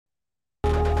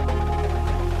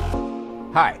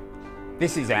Hi,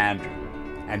 this is Andrew,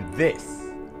 and this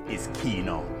is Keen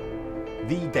On,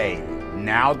 the daily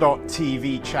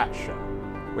now.tv chat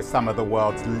show with some of the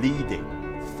world's leading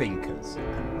thinkers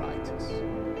and writers.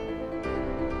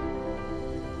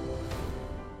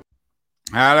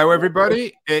 Hello,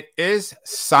 everybody. It is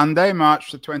Sunday,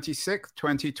 March the 26th,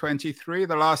 2023,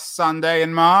 the last Sunday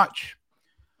in March.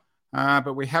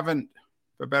 But we haven't,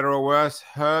 for better or worse,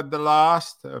 heard the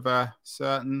last of a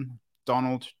certain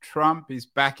Donald Trump. He's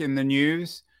back in the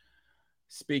news,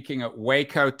 speaking at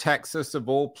Waco, Texas, of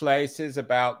all places,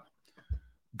 about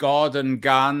God and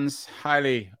guns,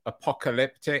 highly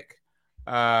apocalyptic,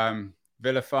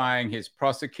 vilifying his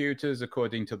prosecutors,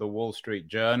 according to the Wall Street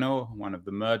Journal, one of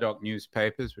the Murdoch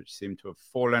newspapers, which seem to have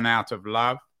fallen out of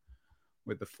love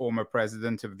with the former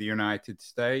president of the United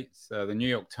States. The New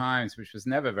York Times, which was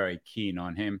never very keen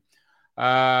on him,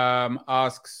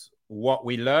 asks what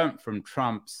we learned from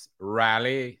Trump's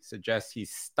rally, suggests he's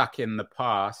stuck in the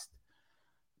past,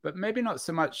 but maybe not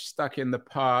so much stuck in the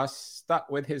past,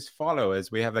 stuck with his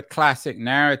followers. We have a classic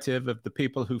narrative of the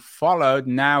people who followed.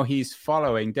 Now he's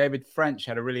following. David French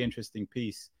had a really interesting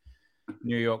piece,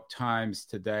 New York Times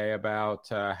today, about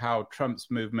how Trump's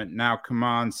movement now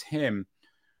commands him.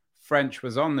 French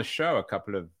was on the show a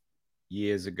couple of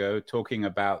years ago talking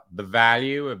about the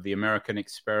value of the American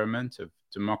experiment of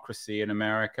democracy in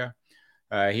America.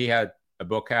 He had a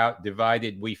book out,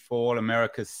 Divided We Fall,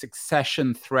 America's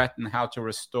Succession Threat and How to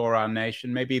Restore Our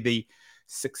Nation. Maybe the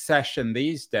succession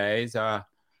these days are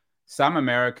some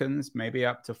Americans, maybe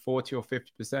up to 40 or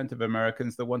 50% of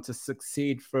Americans, that want to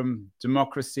succeed from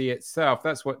democracy itself.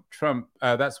 That's what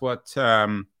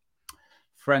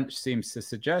French seems to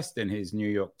suggest in his New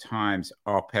York Times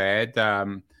op-ed,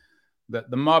 that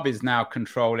the mob is now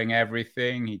controlling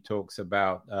everything. He talks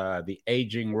about the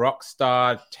aging rock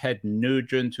star, Ted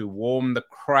Nugent, who warmed the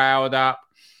crowd up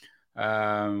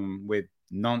with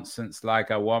nonsense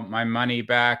like, I want my money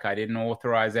back, I didn't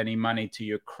authorize any money to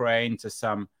Ukraine, to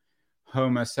some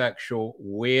homosexual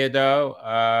weirdo.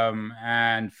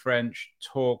 And French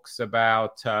talks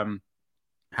about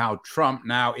how Trump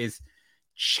now is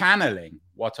channeling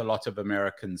what a lot of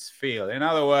Americans feel. In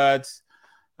other words,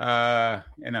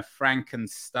 in a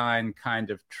Frankenstein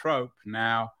kind of trope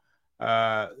now,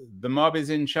 the mob is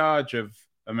in charge of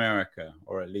America,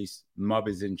 or at least the mob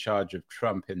is in charge of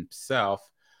Trump himself.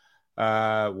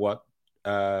 What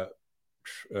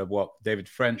David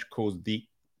French calls the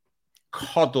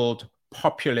coddled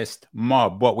populist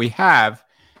mob. What we have,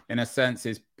 in a sense,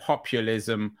 is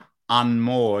populism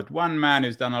unmoored. One man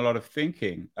who's done a lot of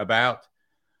thinking about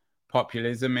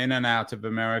populism in and out of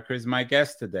America is my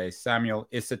guest today, Samuel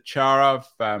Issacharoff.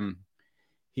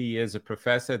 He is a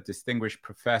professor, distinguished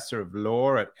professor of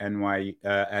law at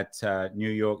New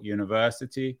York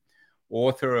University,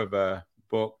 author of a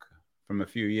book from a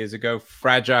few years ago,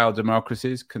 Fragile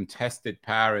Democracies, Contested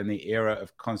Power in the Era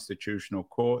of Constitutional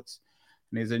Courts.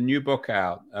 And there's a new book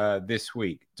out this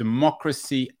week,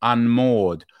 Democracy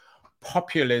Unmoored,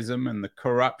 Populism and the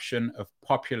Corruption of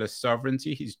Popular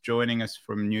Sovereignty. He's joining us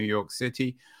from New York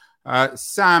City.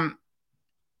 Sam,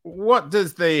 what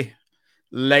does the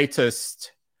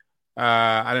latest,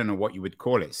 I don't know what you would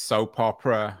call it, soap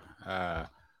opera,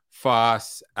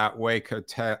 farce at Waco,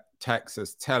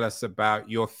 Texas, tell us about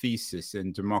your thesis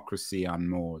in Democracy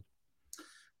Unmoored?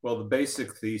 Well, the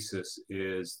basic thesis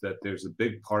is that there's a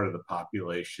big part of the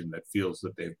population that feels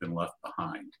that they've been left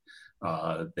behind.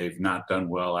 They've not done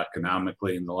well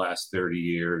economically in the last 30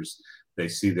 years. They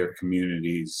see their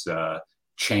communities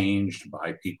changed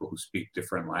by people who speak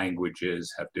different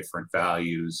languages, have different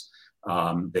values.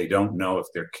 They don't know if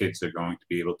their kids are going to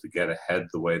be able to get ahead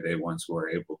the way they once were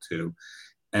able to.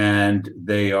 And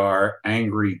they are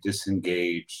angry,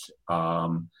 disengaged.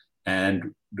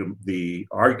 And the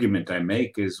argument I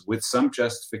make is, with some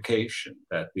justification,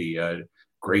 that the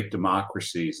great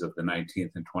democracies of the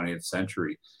 19th and 20th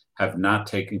century have not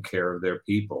taken care of their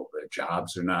people. Their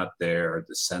jobs are not there.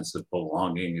 The sense of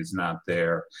belonging is not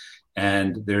there.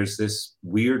 And there's this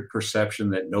weird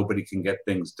perception that nobody can get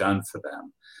things done for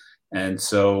them. And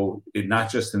so not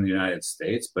just in the United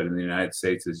States, but in the United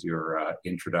States, as your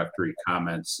introductory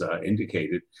comments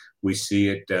indicated, we see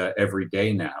it every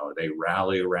day now. They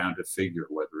rally around a figure,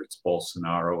 whether it's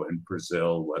Bolsonaro in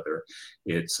Brazil, whether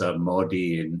it's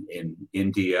Modi in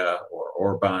India, or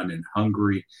Orban in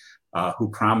Hungary, who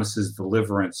promises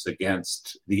deliverance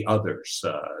against the others.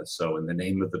 So in the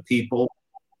name of the people,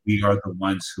 we are the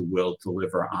ones who will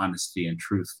deliver honesty and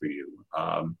truth for you.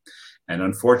 And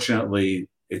unfortunately,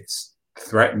 it's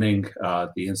threatening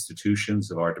the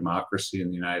institutions of our democracy in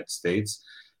the United States,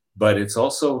 but it's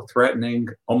also threatening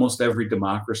almost every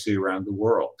democracy around the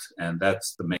world. And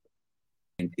that's the main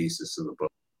thesis of the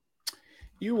book.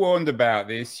 You warned about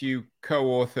this. You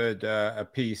co-authored a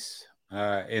piece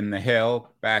in The Hill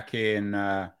back in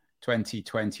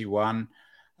 2021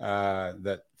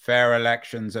 that fair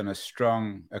elections and a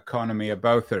strong economy are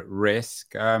both at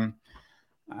risk. I'm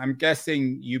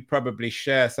guessing you probably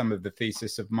share some of the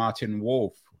thesis of Martin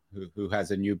Wolf, who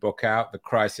has a new book out, The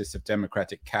Crisis of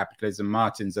Democratic Capitalism.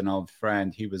 Martin's an old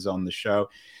friend. He was on the show.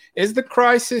 Is the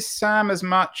crisis, Sam, as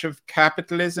much of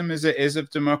capitalism as it is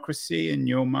of democracy in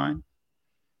your mind?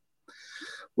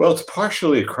 Well, it's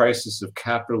partially a crisis of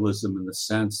capitalism in the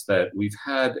sense that we've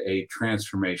had a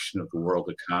transformation of the world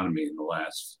economy in the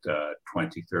last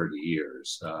 20, 30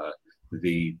 years.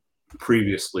 The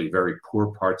previously very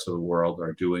poor parts of the world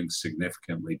are doing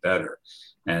significantly better.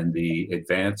 And the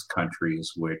advanced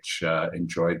countries, which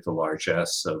enjoyed the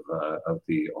largesse of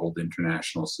the old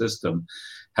international system,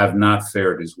 have not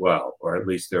fared as well, or at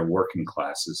least their working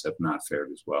classes have not fared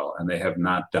as well. And they have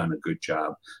not done a good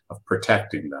job of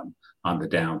protecting them on the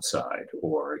downside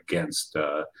or against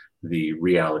the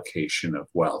reallocation of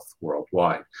wealth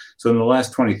worldwide. So in the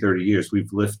last 20, 30 years,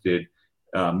 we've lifted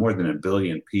more than 1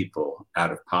 billion people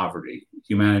out of poverty.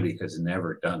 Humanity has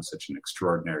never done such an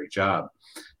extraordinary job.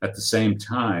 At the same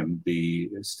time,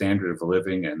 the standard of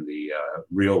living and the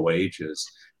real wages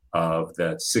of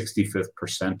that 65th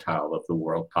percentile of the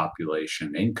world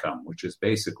population income, which is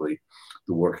basically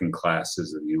the working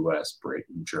classes of the US,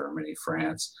 Britain, Germany,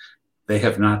 France, they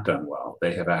have not done well.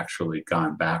 They have actually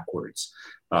gone backwards.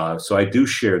 So I do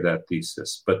share that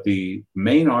thesis. But the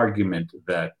main argument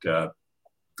that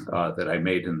I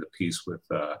made in the piece with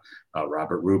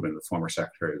Robert Rubin, the former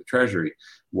Secretary of the Treasury,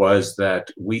 was that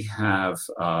we have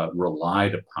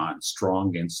relied upon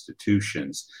strong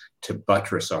institutions to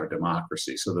buttress our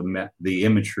democracy. So the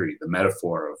imagery, the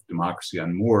metaphor of democracy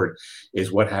unmoored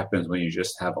is what happens when you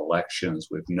just have elections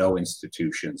with no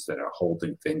institutions that are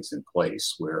holding things in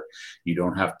place, where you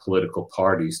don't have political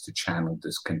parties to channel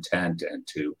discontent and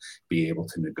to be able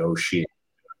to negotiate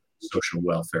social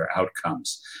welfare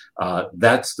outcomes.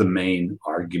 That's the main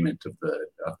argument of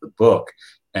the book.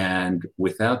 And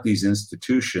without these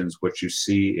institutions, what you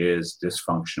see is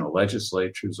dysfunctional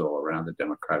legislatures all around the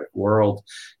democratic world.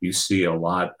 You see a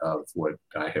lot of what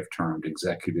I have termed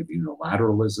executive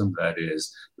unilateralism. That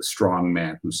is the strong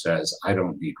man who says, I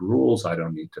don't need rules. I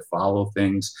don't need to follow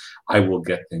things. I will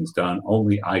get things done.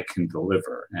 Only I can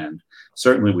deliver. And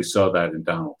certainly we saw that in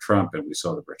Donald Trump, and we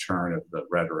saw the return of the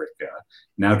rhetoric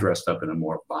now dressed up in a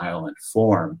more violent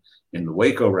form in the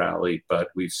Waco rally, but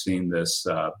we've seen this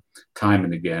time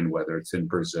and again, whether it's in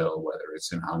Brazil, whether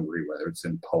it's in Hungary, whether it's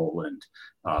in Poland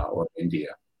or India.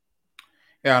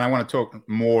 Yeah, and I want to talk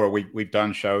more. We've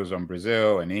done shows on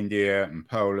Brazil and India and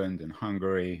Poland and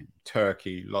Hungary,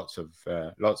 Turkey, lots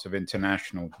of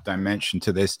international dimension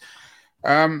to this.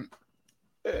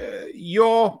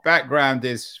 Your background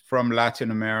is from Latin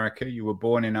America. You were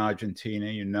born in Argentina.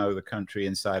 You know the country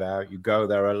inside out. You go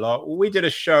there a lot. We did a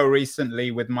show recently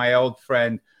with my old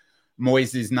friend,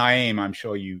 Moises Naim. I'm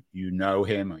sure you know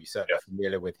him, or you're certainly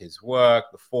familiar with his work.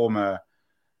 The former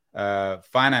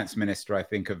finance minister, I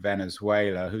think, of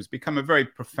Venezuela, who's become a very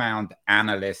profound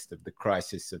analyst of the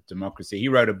crisis of democracy. He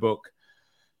wrote a book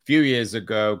few years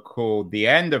ago called The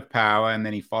End of Power, and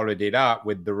then he followed it up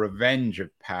with The Revenge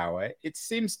of Power. It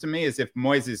seems to me as if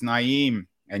Moises Naim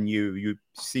and you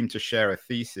seem to share a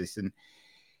thesis, and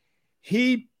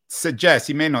he suggests,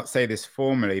 he may not say this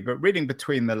formally, but reading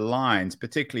between the lines,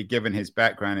 particularly given his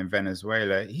background in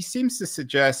Venezuela, he seems to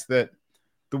suggest that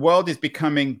the world is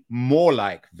becoming more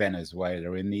like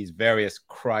Venezuela in these various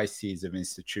crises of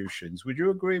institutions. Would you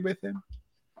agree with him?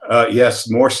 Yes,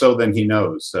 more so than he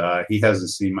knows. He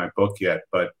hasn't seen my book yet,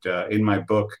 but in my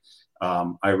book,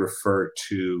 I refer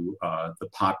to the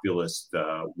populist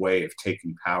way of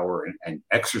taking power and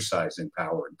exercising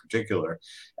power in particular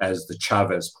as the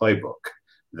Chavez playbook,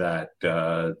 that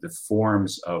the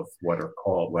forms of what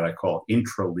I call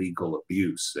intralegal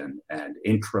abuse and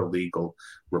intralegal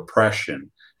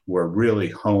repression were really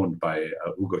honed by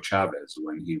Hugo Chavez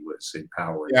when he was in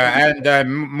power. Yeah, and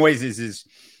Moises is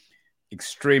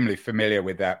extremely familiar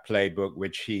with that playbook,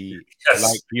 which he,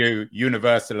 like you,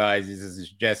 universalizes as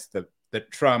suggests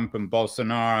that Trump and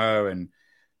Bolsonaro and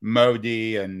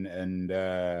Modi and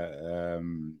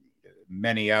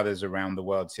many others around the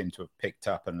world seem to have picked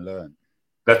up and learned.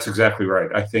 That's exactly right.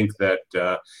 I think that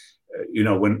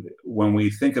when we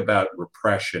think about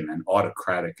repression and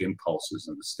autocratic impulses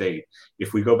in the state,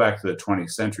 if we go back to the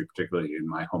 20th century, particularly in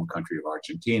my home country of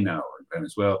Argentina or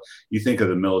Venezuela, you think of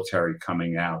the military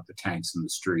coming out, the tanks in the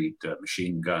street,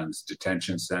 machine guns,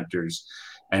 detention centers.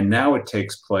 And now it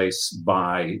takes place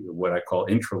by what I call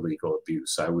intralegal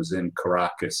abuse. I was in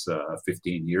Caracas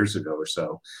 15 years ago or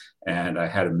so, and I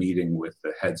had a meeting with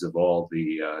the heads of all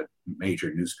the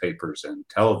major newspapers and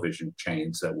television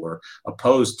chains that were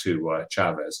opposed to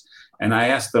Chavez. And I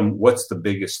asked them, what's the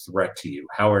biggest threat to you?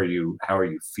 How are you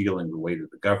feeling the weight of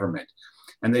the government?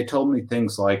 And they told me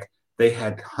things like, they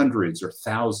had hundreds or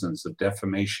thousands of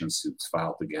defamation suits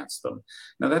filed against them.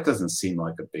 Now, that doesn't seem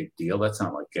like a big deal. That's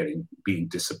not like being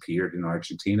disappeared in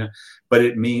Argentina. But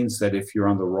it means that if you're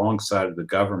on the wrong side of the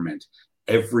government,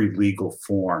 every legal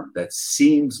form that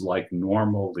seems like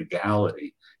normal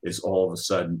legality is all of a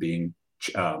sudden being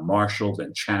marshaled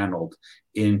and channeled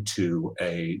into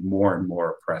a more and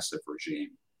more oppressive regime.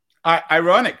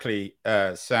 Ironically,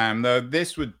 Sam, though,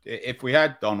 this would, if we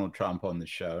had Donald Trump on the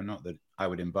show, not that I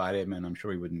would invite him, and I'm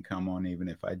sure he wouldn't come on even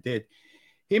if I did,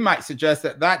 he might suggest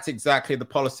that that's exactly the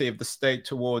policy of the state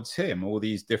towards him, all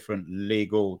these different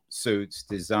legal suits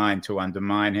designed to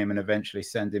undermine him and eventually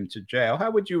send him to jail. How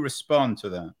would you respond to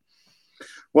that?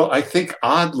 Well, I think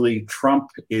oddly, Trump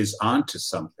is onto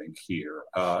something here.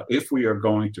 If we are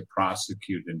going to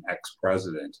prosecute an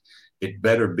ex-president, it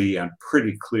better be on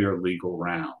pretty clear legal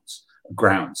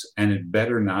grounds, and it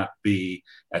better not be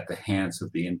at the hands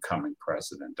of the incoming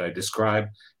president. I describe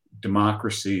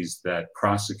democracies that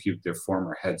prosecute their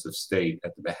former heads of state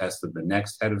at the behest of the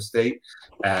next head of state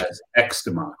as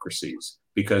ex-democracies,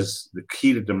 because the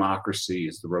key to democracy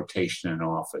is the rotation in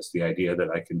office, the idea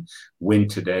that I can win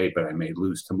today, but I may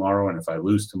lose tomorrow. And if I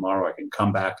lose tomorrow, I can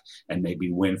come back and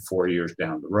maybe win 4 years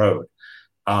down the road.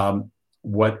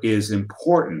 What is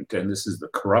important, and this is the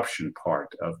corruption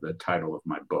part of the title of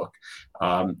my book,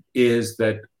 is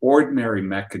that ordinary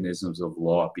mechanisms of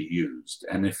law be used.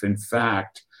 And if in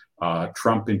fact,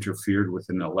 Trump interfered with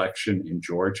an election in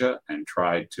Georgia and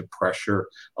tried to pressure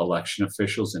election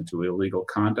officials into illegal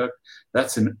conduct,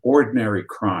 that's an ordinary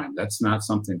crime. That's not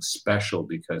something special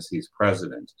because he's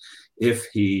president. If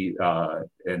he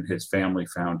and his family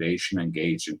foundation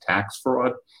engaged in tax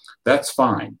fraud, that's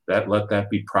fine. Let that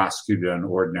be prosecuted on an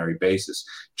ordinary basis.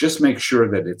 Just make sure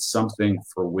that it's something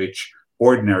for which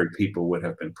ordinary people would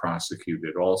have been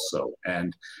prosecuted also.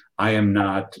 And I am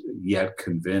not yet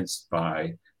convinced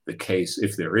by the case,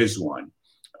 if there is one,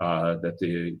 that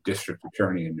the district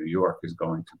attorney in New York is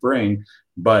going to bring,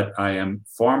 but I am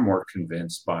far more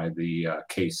convinced by the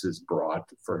cases brought,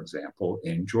 for example,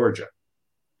 in Georgia.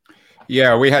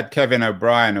 Yeah, we had Kevin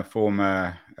O'Brien, a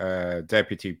former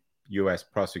deputy U.S.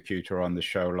 prosecutor, on the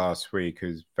show last week,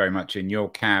 who's very much in your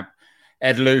camp.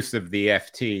 Ed Luce of the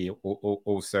FT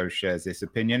also shares this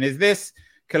opinion. Is this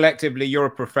collectively, you're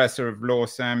a professor of law,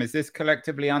 Sam, is this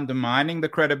collectively undermining the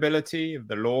credibility of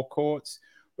the law courts,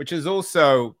 which is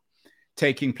also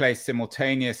taking place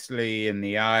simultaneously in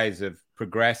the eyes of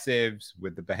progressives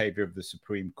with the behavior of the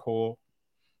Supreme Court?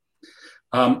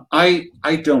 I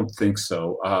don't think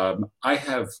so. I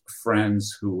have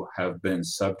friends who have been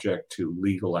subject to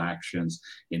legal actions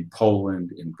in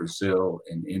Poland, in Brazil,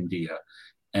 in India,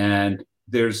 and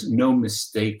there's no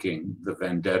mistaking the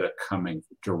vendetta coming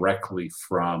directly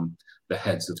from the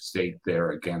heads of state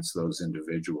there against those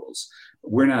individuals.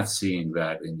 We're not seeing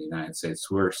that in the United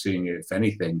States. We're seeing, if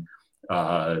anything,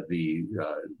 the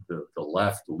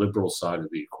left, the liberal side of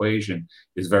the equation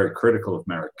is very critical of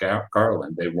Merrick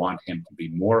Garland. They want him to be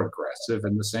more aggressive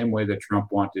in the same way that Trump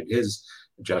wanted his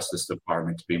Justice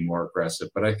Department to be more aggressive.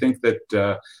 But I think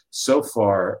that so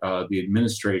far the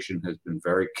administration has been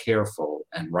very careful,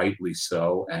 and rightly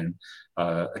so, and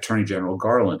Attorney General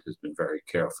Garland has been very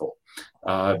careful.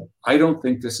 I don't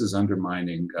think this is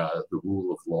undermining the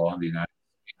rule of law in the United States.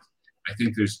 I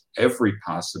think there's every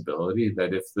possibility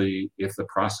that if the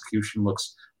prosecution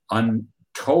looks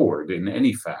untoward in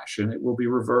any fashion, it will be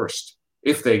reversed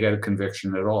if they get a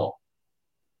conviction at all.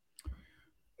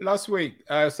 Last week,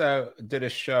 I also did a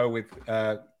show with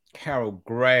Carol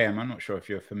Graham. I'm not sure if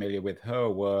you're familiar with her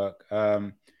work.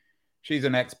 She's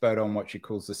an expert on what she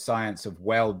calls the science of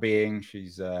well-being.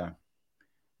 She's a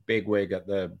bigwig at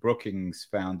the Brookings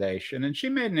Foundation. And she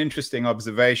made an interesting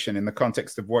observation in the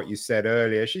context of what you said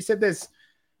earlier. She said there's a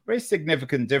very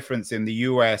significant difference in the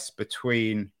US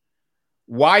between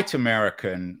white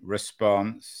American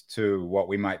response to what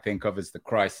we might think of as the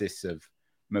crisis of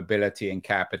mobility and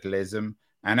capitalism,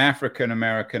 and African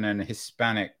American and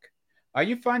Hispanic. Are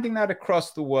you finding that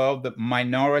across the world, that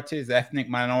minorities, ethnic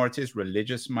minorities,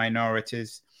 religious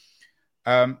minorities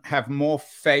have more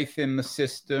faith in the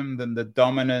system than the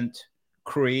dominant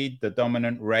creed, the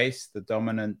dominant race, the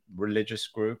dominant religious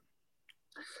group?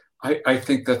 I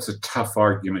think that's a tough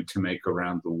argument to make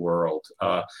around the world.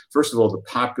 First of all, the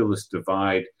populist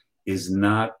divide is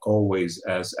not always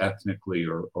as ethnically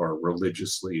or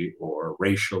religiously or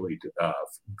racially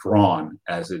drawn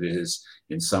as it is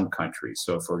in some countries.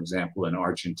 So, for example, in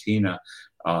Argentina,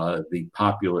 the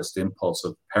populist impulse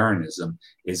of Peronism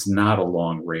is not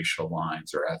along racial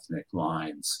lines or ethnic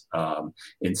lines.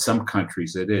 In some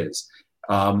countries, it is.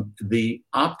 The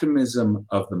optimism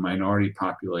of the minority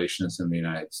populations in the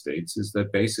United States is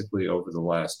that basically over the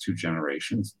last 2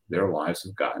 generations, their lives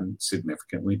have gotten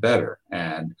significantly better,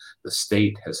 and the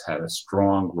state has had a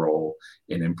strong role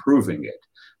in improving it.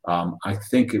 I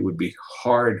think it would be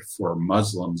hard for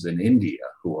Muslims in India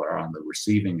who are on the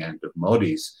receiving end of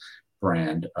Modi's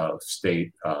brand of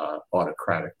state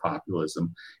autocratic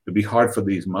populism. It'd be hard for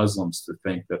these Muslims to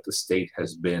think that the state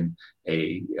has been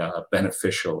a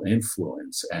beneficial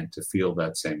influence and to feel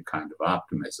that same kind of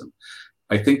optimism.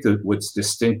 I think that what's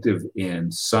distinctive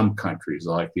in some countries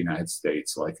like the United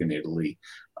States, like in Italy,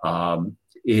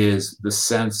 is the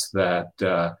sense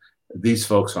that these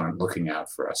folks aren't looking out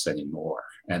for us anymore.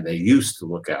 And they used to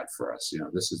look out for us. You know,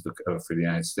 this is for the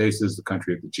United States, this is the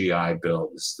country of the GI Bill.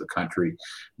 This is the country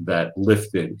that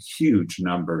lifted huge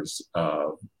numbers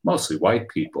of mostly white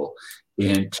people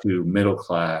into middle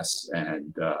class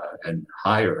and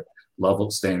higher level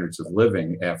standards of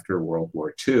living after World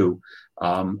War II.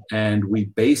 And we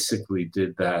basically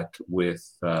did that with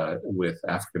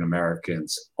African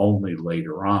Americans only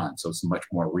later on. So it's a much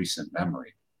more recent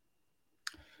memory.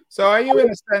 So are you, in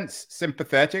a sense,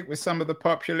 sympathetic with some of the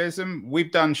populism?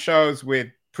 We've done shows with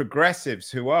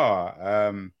progressives who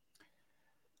are,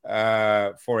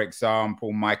 for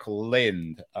example, Michael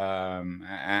Lind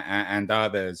and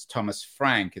others. Thomas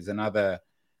Frank is another,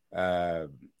 I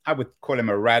would call him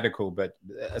a radical, but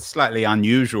a slightly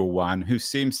unusual one, who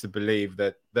seems to believe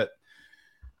that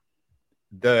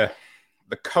the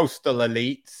coastal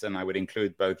elites, and I would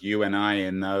include both you and I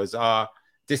in those, are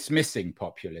dismissing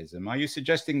populism. Are you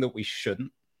suggesting that we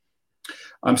shouldn't?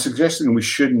 I'm suggesting we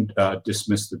shouldn't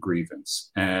dismiss the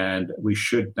grievance, and we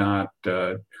should not,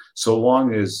 so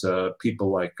long as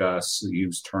people like us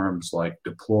use terms like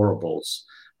deplorables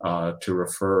to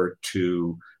refer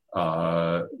to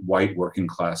white working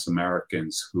class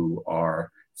Americans who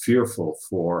are fearful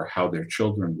for how their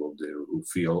children will do, who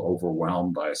feel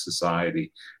overwhelmed by a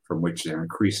society from which they're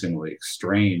increasingly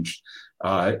estranged.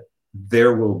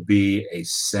 There will be a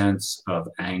sense of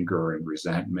anger and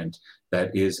resentment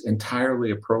that is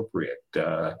entirely appropriate.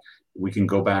 We can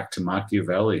go back to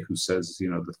Machiavelli, who says, you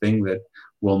know, the thing that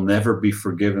will never be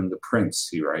forgiven the prince,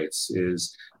 he writes,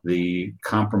 is the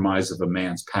compromise of a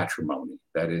man's patrimony.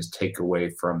 That is, take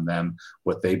away from them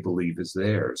what they believe is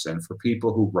theirs. And for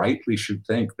people who rightly should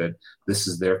think that this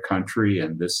is their country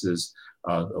and this is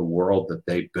a world that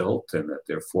they built and that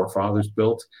their forefathers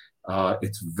built,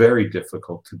 it's very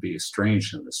difficult to be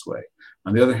estranged in this way.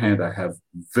 On the other hand, I have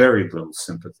very little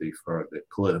sympathy for the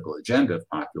political agenda of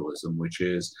populism, which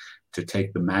is to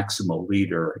take the maximal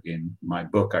leader. In my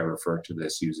book, I refer to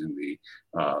this using the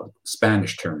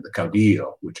Spanish term, the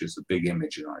caudillo, which is a big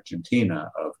image in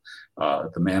Argentina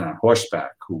of the man on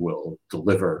horseback who will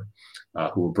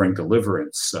bring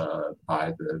deliverance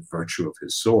by the virtue of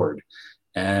his sword.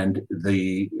 And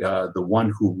the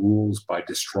one who rules by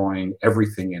destroying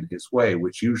everything in his way,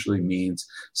 which usually means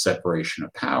separation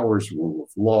of powers, rule of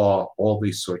law, all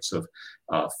these sorts of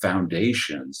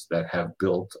foundations that have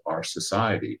built our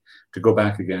society. To go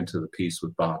back again to the piece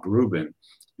with Bob Rubin,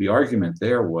 the argument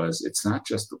there was it's not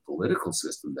just the political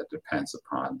system that depends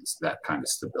upon that kind of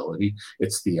stability.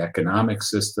 It's the economic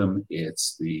system.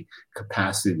 It's the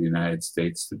capacity of the United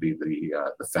States to be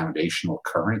the foundational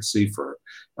currency for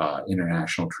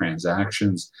international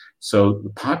transactions. So the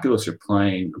populists are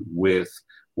playing with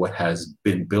what has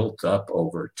been built up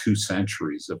over 2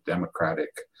 centuries of democratic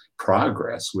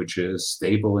progress, which is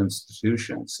stable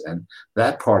institutions. And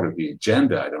that part of the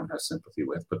agenda I don't have sympathy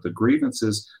with, but the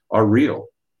grievances are real.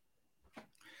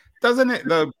 Doesn't it,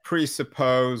 though,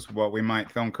 presuppose what we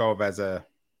might think of as an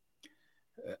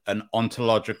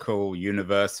ontological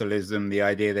universalism, the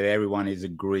idea that everyone is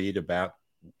agreed about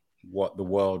what the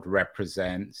world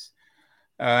represents?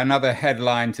 Another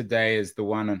headline today is the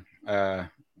one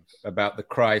about the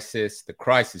crisis,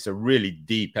 a really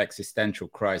deep existential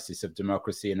crisis of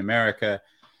democracy in America.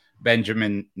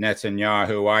 Benjamin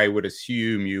Netanyahu, I would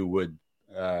assume you would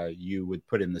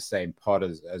put in the same pot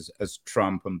as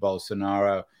Trump and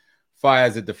Bolsonaro,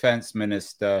 fires a defense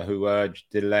minister who urged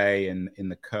delay in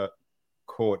the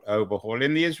court overhaul.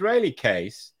 In the Israeli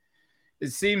case, it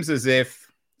seems as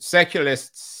if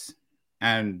secularists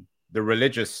and the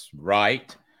religious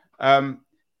right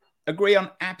agree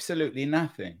on absolutely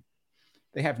nothing.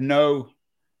 They have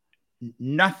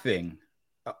nothing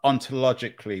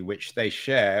ontologically, which they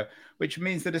share, which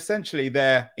means that essentially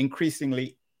they're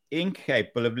increasingly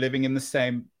incapable of living in the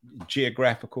same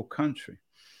geographical country.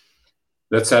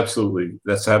 That's absolutely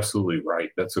right.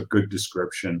 That's a good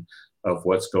description of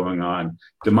what's going on.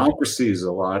 Democracy is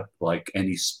a lot like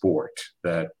any sport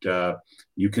that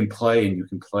you can play, and you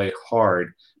can play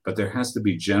hard, but there has to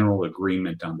be general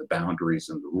agreement on the boundaries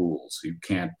and the rules. You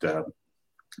can't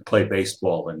play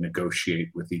baseball and negotiate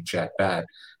with each at bat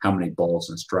how many balls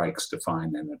and strikes to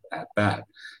find an at bat.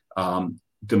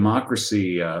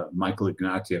 Democracy, Michael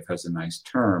Ignatieff has a nice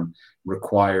term,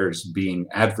 requires being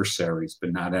adversaries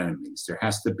but not enemies. There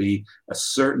has to be a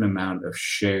certain amount of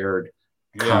shared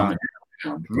common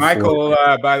ground. Michael,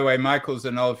 by the way, Michael's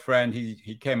an old friend.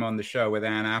 He came on the show with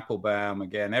Anne Applebaum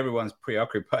again. Everyone's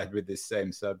preoccupied with this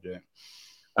same subject.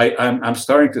 I'm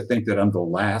starting to think that I'm the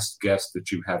last guest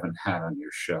that you haven't had on your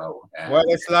show. And well,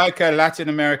 it's like a Latin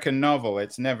American novel.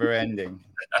 It's never ending.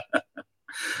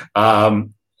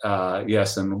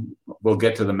 Yes, and we'll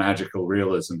get to the magical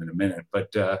realism in a minute.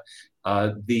 But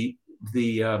the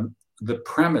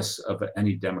premise of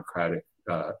any democratic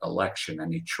election,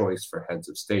 any choice for heads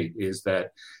of state, is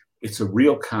that it's a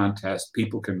real contest.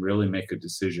 People can really make a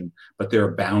decision, but there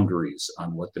are boundaries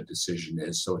on what the decision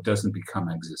is, so it doesn't become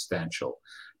existential.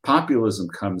 Populism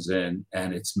comes in,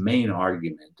 and its main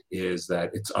argument is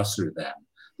that it's us or them.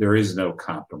 There is no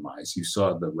compromise. You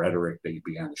saw the rhetoric that you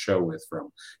began the show with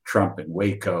from Trump and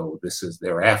Waco.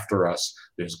 They're after us.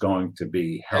 There's going to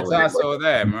be hell. It's us or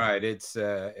them, right? It's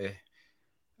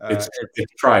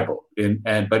tribal,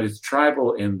 but it's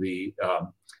tribal in the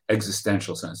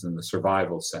existential sense, in the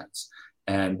survival sense.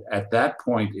 And at that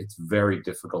point, it's very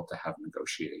difficult to have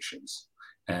negotiations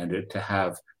and to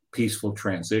have peaceful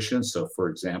transitions. So, for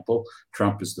example,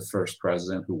 Trump is the first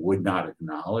president who would not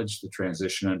acknowledge the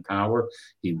transition in power.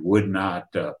 He would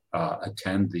not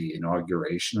attend the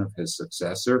inauguration of his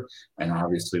successor. And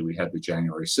obviously, we had the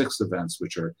January 6th events,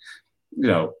 which are,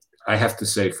 I have to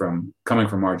say, coming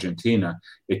from Argentina,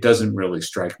 it doesn't really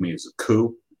strike me as a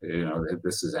coup.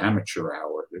 This is amateur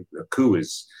hour. A coup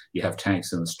is, you have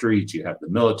tanks in the streets, you have the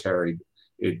military.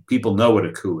 People know what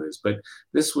a coup is, but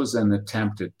this was an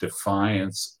attempt at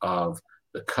defiance of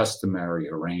the customary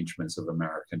arrangements of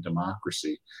American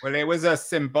democracy. Well, it was a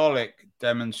symbolic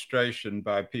demonstration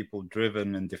by people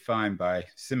driven and defined by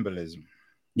symbolism.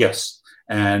 Yes,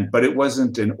 but it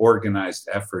wasn't an organized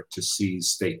effort to seize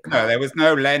state power. No, there was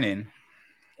no Lenin.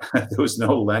 There was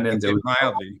no Lenin.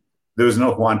 There was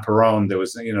no Juan Perón.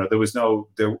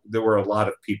 There were a lot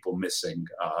of people missing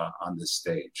on this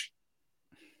stage.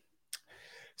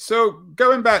 So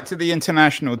going back to the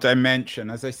international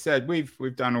dimension, as I said, we've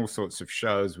done all sorts of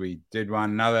shows. We did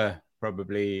another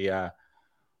probably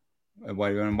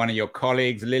one of your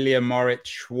colleagues, Lilia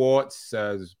Moritz Schwartz,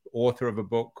 author of a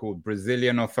book called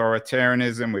Brazilian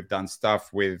Authoritarianism. We've done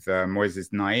stuff with Moises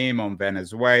Naim on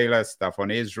Venezuela, stuff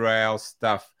on Israel,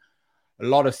 a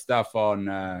lot of stuff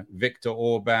on Viktor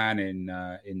Orban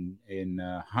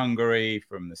in Hungary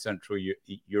from the Central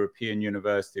European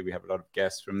University. We have a lot of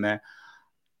guests from there.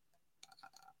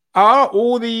 Are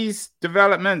all these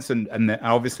developments, and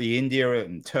obviously India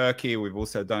and Turkey, we've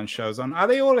also done shows on, are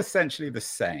they all essentially the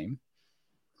same?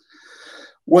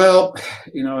 Well,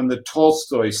 in the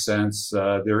Tolstoy sense,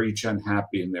 they're each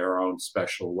unhappy in their own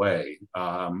special way.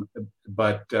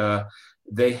 But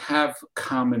they have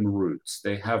common roots.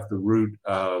 They have the root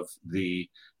of the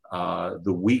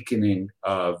weakening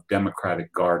of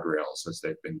democratic guardrails, as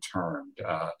they've been termed.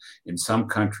 In some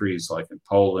countries, like in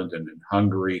Poland and in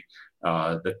Hungary,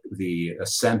 the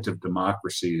ascent of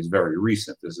democracy is very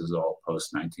recent. This is all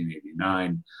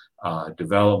post-1989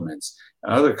 developments.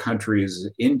 In other countries,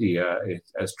 India,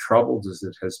 as troubled as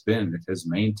it has been, it has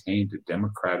maintained a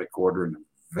democratic order in a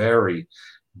very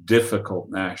difficult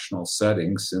national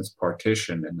setting since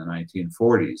partition in the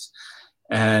 1940s.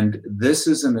 And this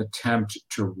is an attempt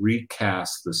to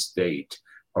recast the state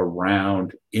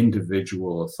around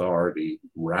individual authority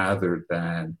rather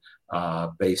than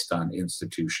based on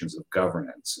institutions of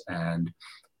governance. And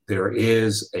there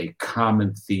is a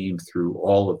common theme through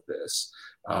all of this,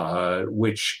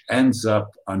 which ends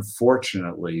up,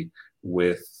 unfortunately,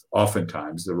 with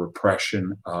oftentimes the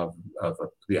repression of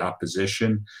the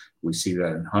opposition. We see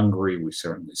that in Hungary. We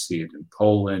certainly see it in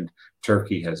Poland.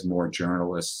 Turkey has more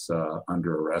journalists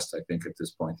under arrest, I think, at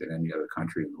this point than any other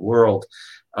country in the world.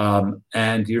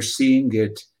 And you're seeing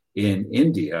it in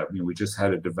India. I mean, we just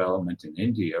had a development in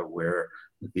India where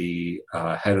the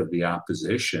head of the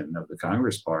opposition of the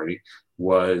Congress Party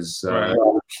was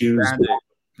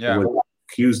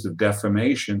accused of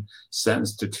defamation,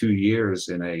 sentenced to 2 years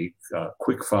in a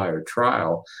quick-fire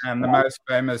trial. And the most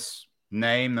famous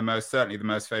name, certainly the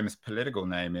most famous political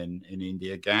name in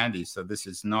India, Gandhi. So this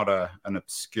is not an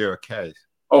obscure case.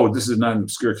 Oh, this is not an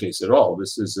obscure case at all.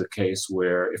 This is a case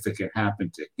where if it can happen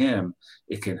to him,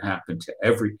 it can happen to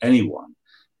anyone.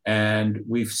 And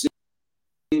we've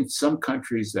seen some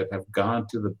countries that have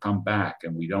come back,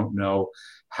 and we don't know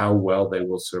how well they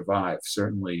will survive.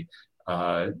 Certainly,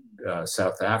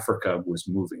 South Africa was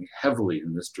moving heavily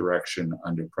in this direction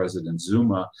under President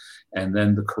Zuma, and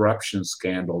then the corruption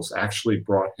scandals actually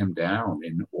brought him down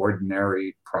in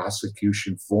ordinary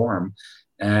prosecution form.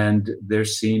 And there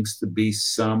seems to be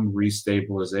some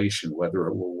restabilization. Whether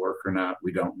it will work or not,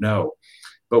 we don't know.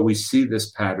 But we see this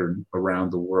pattern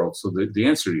around the world. So the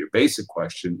answer to your basic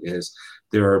question is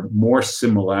there are more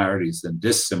similarities than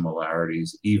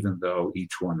dissimilarities, even though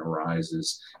each one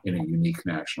arises in a unique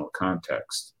national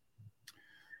context.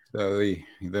 So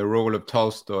the role of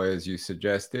Tolstoy, as you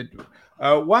suggested.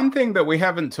 One thing that we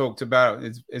haven't talked about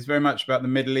is very much about the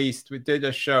Middle East. We did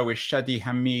a show with Shadi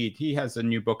Hamid. He has a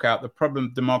new book out, The Problem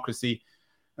of Democracy,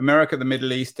 America, the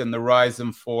Middle East, and the Rise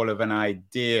and Fall of an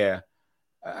Idea.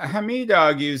 Hamid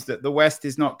argues that the West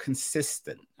is not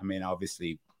consistent. I mean,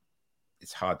 obviously,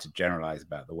 it's hard to generalize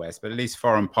about the West, but at least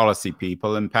foreign policy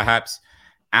people and perhaps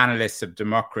analysts of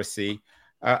democracy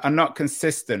are not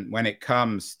consistent when it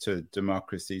comes to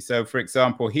democracy. So, for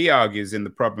example, he argues in The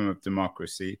Problem of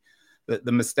Democracy that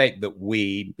the mistake that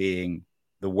we, being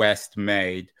the West,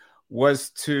 made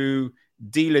was to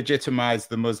delegitimize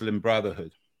the Muslim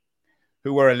Brotherhood,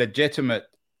 who were a legitimate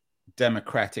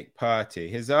democratic party.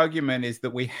 His argument is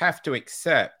that we have to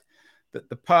accept that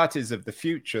the parties of the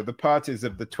future, the parties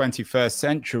of the 21st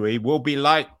century, will be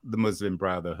like the Muslim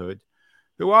Brotherhood,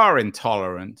 who are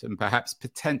intolerant and perhaps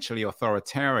potentially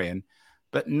authoritarian,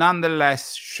 but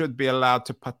nonetheless should be allowed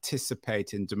to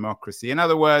participate in democracy. In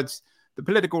other words, the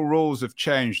political rules have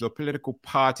changed, or political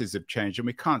parties have changed, and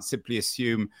we can't simply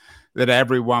assume that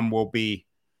everyone will be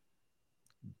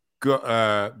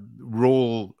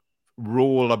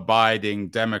rule-abiding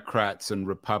Democrats and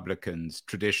Republicans,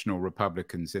 traditional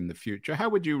Republicans in the future. How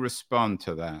would you respond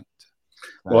to that?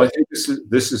 Well, I think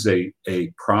this is a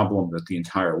problem that the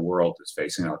entire world is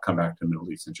facing. I'll come back to the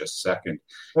Middle East in just a second.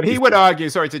 But he would argue,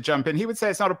 sorry to jump in, he would say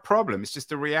it's not a problem, it's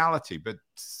just a reality, but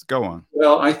go on.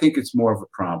 Well, I think it's more of a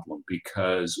problem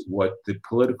because what the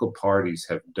political parties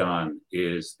have done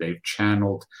is they've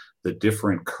channeled the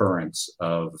different currents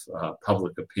of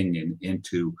public opinion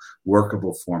into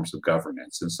workable forms of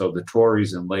governance. And so the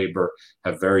Tories and Labour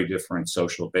have very different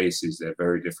social bases, they have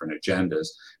very different agendas,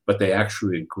 but they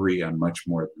actually agree on much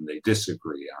more than they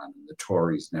disagree on. And the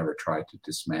Tories never tried to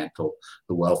dismantle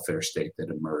the welfare state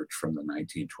that emerged from the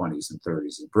 1920s and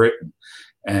 30s in Britain.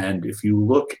 And if you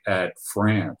look at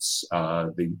France,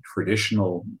 the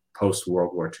traditional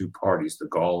post-World War II parties, the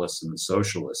Gaullists and the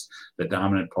Socialists, the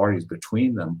dominant parties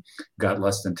between them got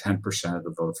less than 10% of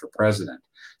the vote for president.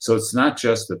 So it's not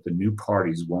just that the new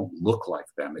parties won't look like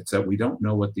them, it's that we don't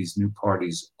know what these new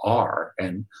parties are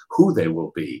and who they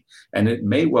will be. And it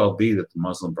may well be that the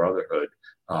Muslim Brotherhood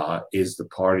is the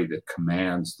party that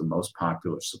commands the most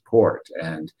popular support.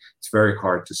 And it's very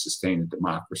hard to sustain a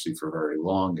democracy for very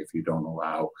long if you don't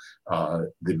allow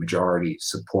the majority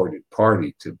supported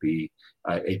party to be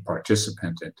a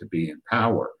participant and to be in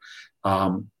power.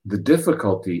 The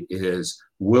difficulty is,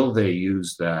 will they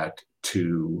use that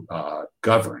to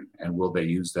govern, and will they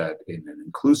use that in an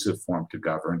inclusive form to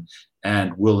govern,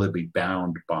 and will it be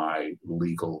bound by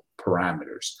legal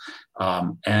parameters?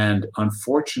 And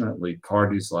unfortunately,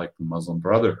 parties like the Muslim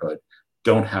Brotherhood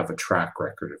don't have a track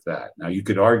record of that. Now, you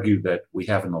could argue that we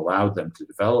haven't allowed them to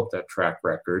develop that track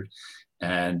record,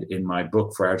 and in my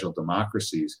book, Fragile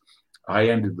Democracies, I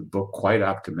ended the book quite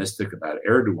optimistic about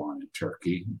Erdogan in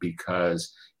Turkey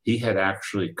because he had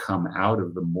actually come out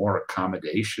of the more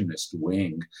accommodationist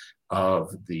wing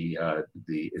of the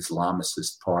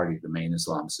Islamicist party, the main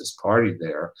Islamicist party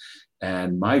there.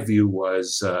 And my view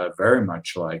was very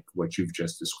much like what you've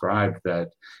just described, that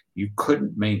you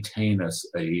couldn't maintain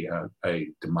a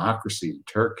democracy in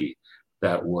Turkey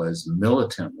that was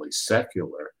militantly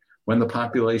secular when the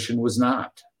population was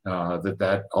not.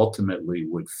 That ultimately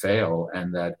would fail,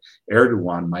 and that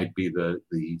Erdogan might be the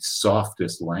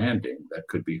softest landing that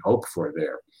could be hoped for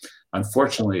there.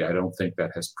 Unfortunately, I don't think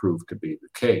that has proved to be the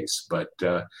case, but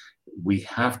we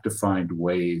have to find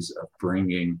ways of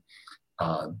bringing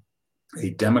a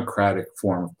democratic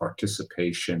form of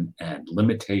participation and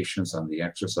limitations on the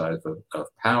exercise of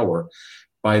power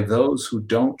by those who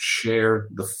don't share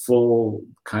the full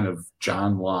kind of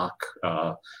John Locke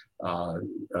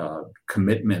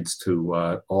commitments to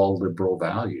all liberal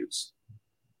values.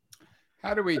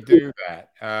 How do we do that?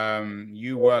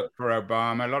 You work for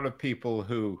Obama. A lot of people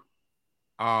who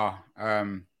are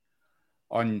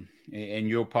in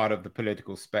your part of the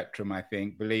political spectrum, I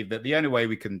think, believe that the only way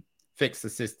we can fix the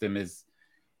system is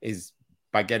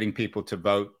by getting people to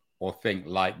vote or think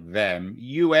like them.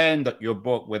 You end your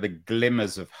book with a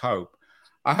glimmers of hope.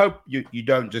 I hope you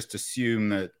don't just assume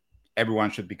that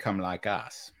everyone should become like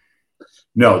us.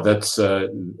 No, that's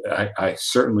I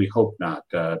certainly hope not,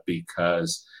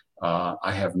 because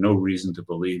I have no reason to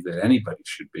believe that anybody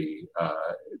should be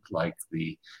like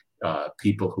the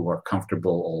people who are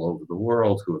comfortable all over the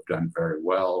world, who have done very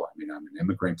well. I mean, I'm an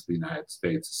immigrant to the United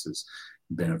States. This has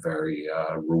been a very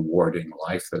rewarding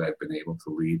life that I've been able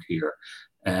to lead here.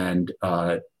 And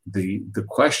the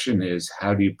question is,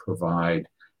 how do you provide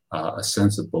a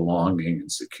sense of belonging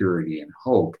and security and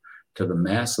hope to the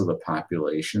mass of the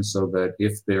population, so that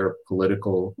if their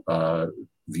political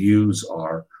views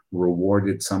are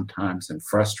rewarded sometimes and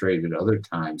frustrated other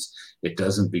times, it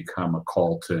doesn't become a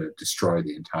call to destroy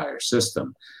the entire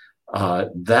system.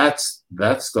 That's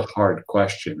the hard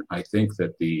question. I think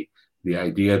that the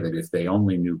idea that if they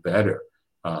only knew better,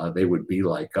 they would be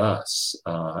like us,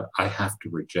 I have to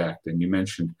reject. And you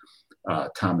mentioned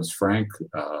Thomas Frank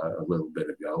a little bit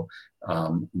ago.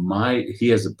 He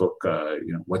has a book,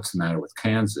 What's the Matter with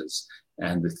Kansas?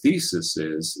 And the thesis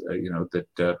is,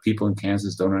 that people in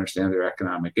Kansas don't understand their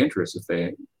economic interests. If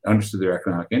they understood their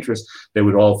economic interests, they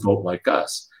would all vote like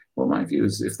us. Well, my view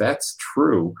is, if that's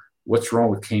true, what's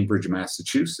wrong with Cambridge,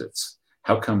 Massachusetts?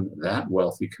 How come that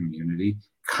wealthy community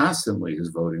constantly is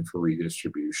voting for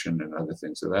redistribution and other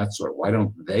things of that sort? Why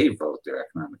don't they vote their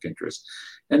economic interests?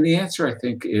 And the answer, I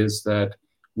think, is that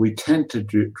we tend to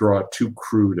draw too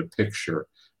crude a picture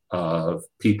of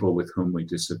people with whom we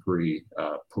disagree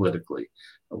politically.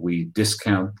 We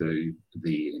discount the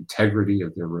integrity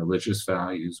of their religious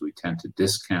values. We tend to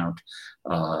discount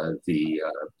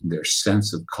their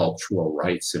sense of cultural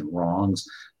rights and wrongs,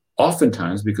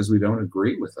 oftentimes because we don't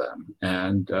agree with them.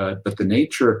 And but the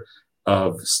nature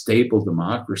of stable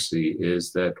democracy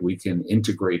is that we can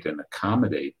integrate and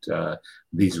accommodate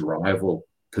these rival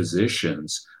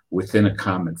positions within a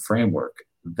common framework.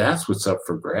 That's what's up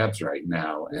for grabs right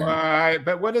now. Right,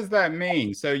 but what does that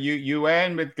mean? So you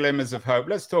end with glimmers of hope.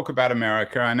 Let's talk about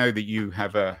America. I know that you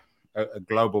have a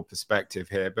global perspective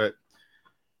here, but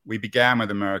we began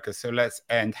with America, so let's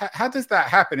end. How does that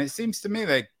happen? It seems to me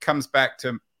that it comes back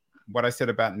to what I said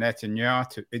about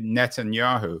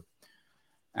Netanyahu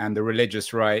and the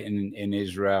religious right in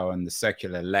Israel and the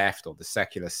secular left or the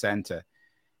secular center.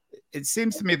 It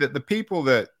seems to me that the people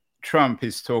that Trump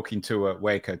is talking to at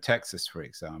Waco, Texas, for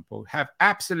example, have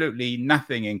absolutely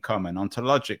nothing in common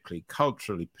ontologically,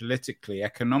 culturally, politically,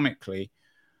 economically,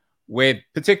 with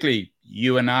particularly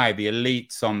you and I, the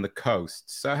elites on the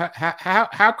coast. So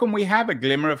how can we have a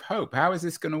glimmer of hope? How is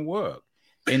this going to work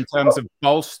in terms of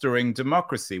bolstering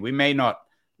democracy? We may not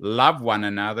love one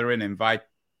another and invite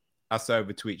us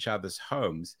over to each other's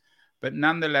homes, but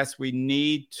nonetheless, we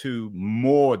need to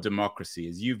moor democracy.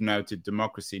 As you've noted,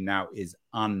 democracy now is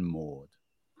unmoored.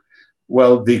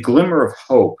 Well, the glimmer of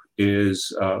hope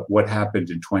is what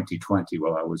happened in 2020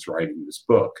 while I was writing this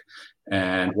book.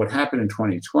 And what happened in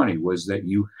 2020 was that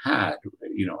you had,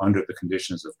 under the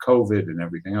conditions of COVID and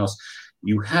everything else,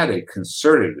 you had a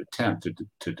concerted attempt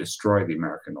to destroy the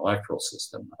American electoral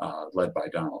system led by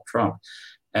Donald Trump.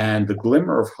 And the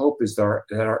glimmer of hope is that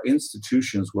our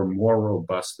institutions were more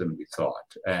robust than we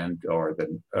thought, or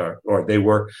they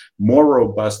were more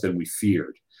robust than we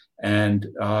feared. And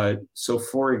so,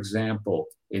 for example,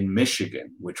 in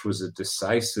Michigan, which was a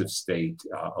decisive state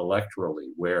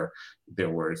electorally, where there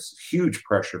was huge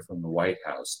pressure from the White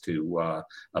House to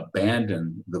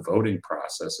abandon the voting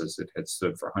process as it had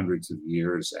stood for hundreds of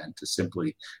years and to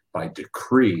simply, by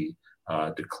decree,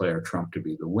 declare Trump to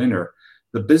be the winner,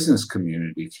 the business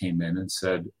community came in and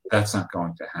said, that's not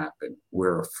going to happen.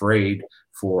 We're afraid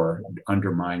for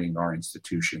undermining our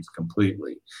institutions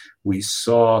completely. We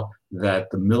saw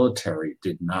that the military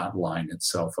did not line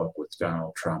itself up with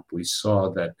Donald Trump. We saw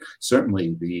that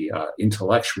certainly the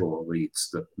intellectual elites,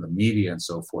 the media and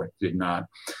so forth did not.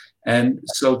 And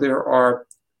so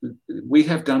we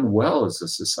have done well as a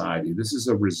society. This is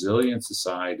a resilient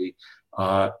society.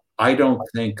 I don't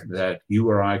think that you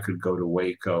or I could go to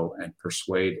Waco and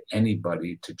persuade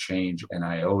anybody to change an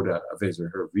iota of his or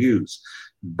her views.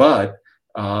 But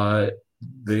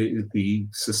the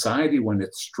society, when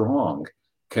it's strong,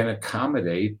 can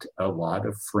accommodate a lot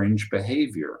of fringe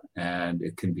behavior. And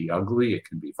it can be ugly, it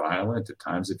can be violent, at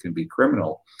times it can be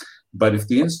criminal. But if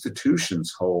the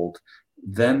institutions hold,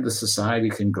 then the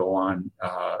society can go on.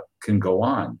 The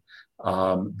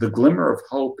glimmer of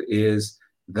hope is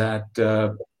that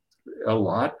a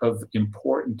lot of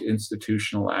important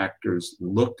institutional actors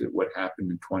looked at what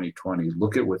happened in 2020,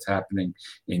 look at what's happening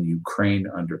in Ukraine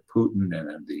under Putin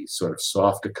and the sort of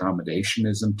soft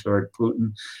accommodationism toward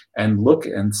Putin, and look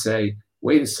and say,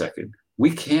 wait a second,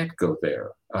 we can't go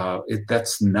there.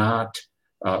 That's not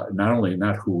only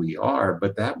not who we are,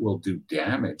 but that will do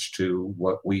damage to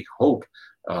what we hope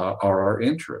are our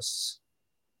interests.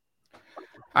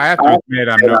 I have to admit,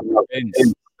 I'm not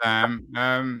convinced.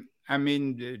 I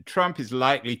mean, Trump is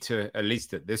likely to, at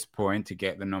least at this point, to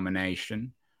get the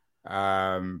nomination.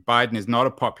 Biden is not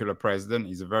a popular president.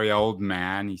 He's a very old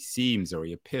man. He seems, or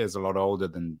he appears, a lot older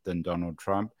than Donald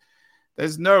Trump.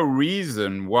 There's no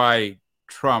reason why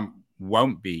Trump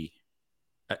won't be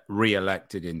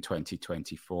re-elected in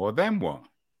 2024. Then what?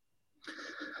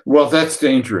 Well, that's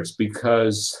dangerous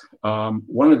because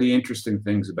one of the interesting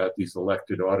things about these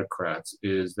elected autocrats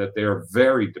is that they are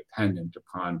very dependent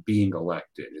upon being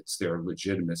elected. It's their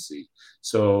legitimacy.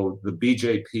 So the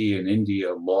BJP in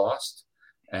India lost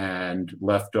and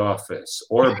left office.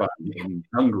 Orban in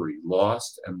Hungary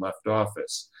lost and left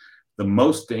office. The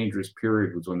most dangerous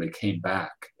period was when they came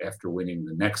back after winning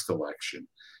the next election.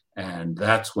 And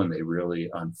that's when they really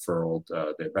unfurled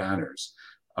their banners.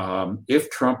 If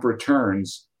Trump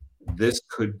returns, this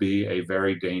could be a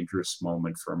very dangerous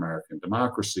moment for American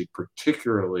democracy,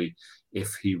 particularly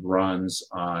if he runs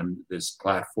on this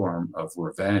platform of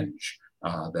revenge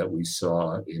that we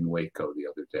saw in Waco the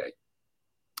other day.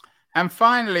 And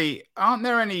finally, aren't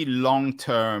there any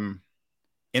long-term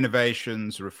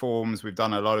innovations, reforms? We've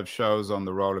done a lot of shows on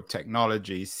the role of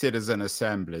technology, citizen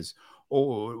assemblies,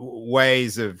 or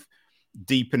ways of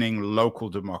deepening local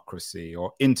democracy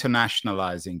or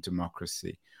internationalizing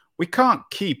democracy. We can't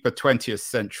keep a 20th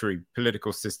century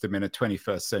political system in a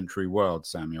 21st century world,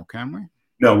 Samuel, can we?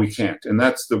 No, we can't. And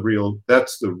that's the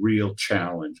real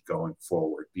challenge going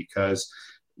forward, because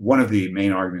one of the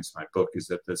main arguments in my book is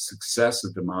that the success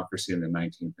of democracy in the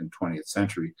 19th and 20th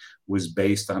century was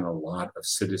based on a lot of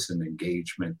citizen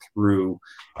engagement through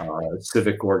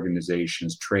civic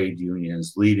organizations, trade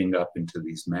unions, leading up into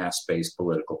these mass-based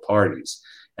political parties.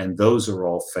 And those are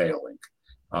all failing.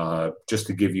 Just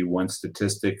to give you one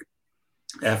statistic,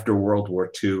 after World War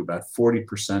II, about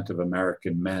 40% of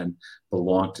American men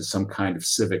belonged to some kind of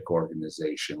civic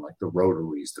organization, like the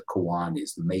Rotaries, the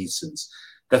Kiwanis, the Masons.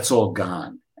 That's all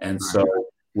gone. And so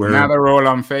now they're all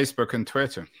on Facebook and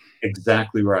Twitter.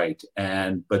 Exactly right.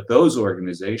 But those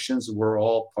organizations were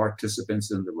all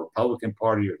participants in the Republican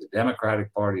Party or the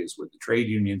Democratic Party, as with the trade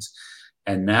unions.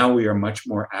 And now we are much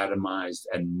more atomized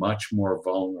and much more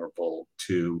vulnerable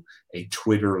to a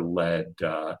Twitter-led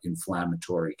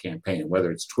inflammatory campaign, whether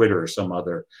it's Twitter or some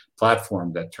other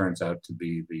platform that turns out to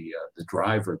be the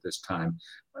driver this time.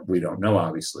 We don't know,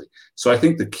 obviously. So I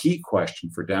think the key question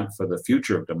for the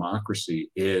future of democracy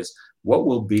is, what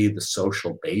will be the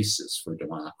social basis for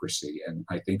democracy? And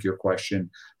I think your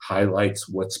question highlights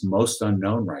what's most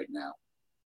unknown right now.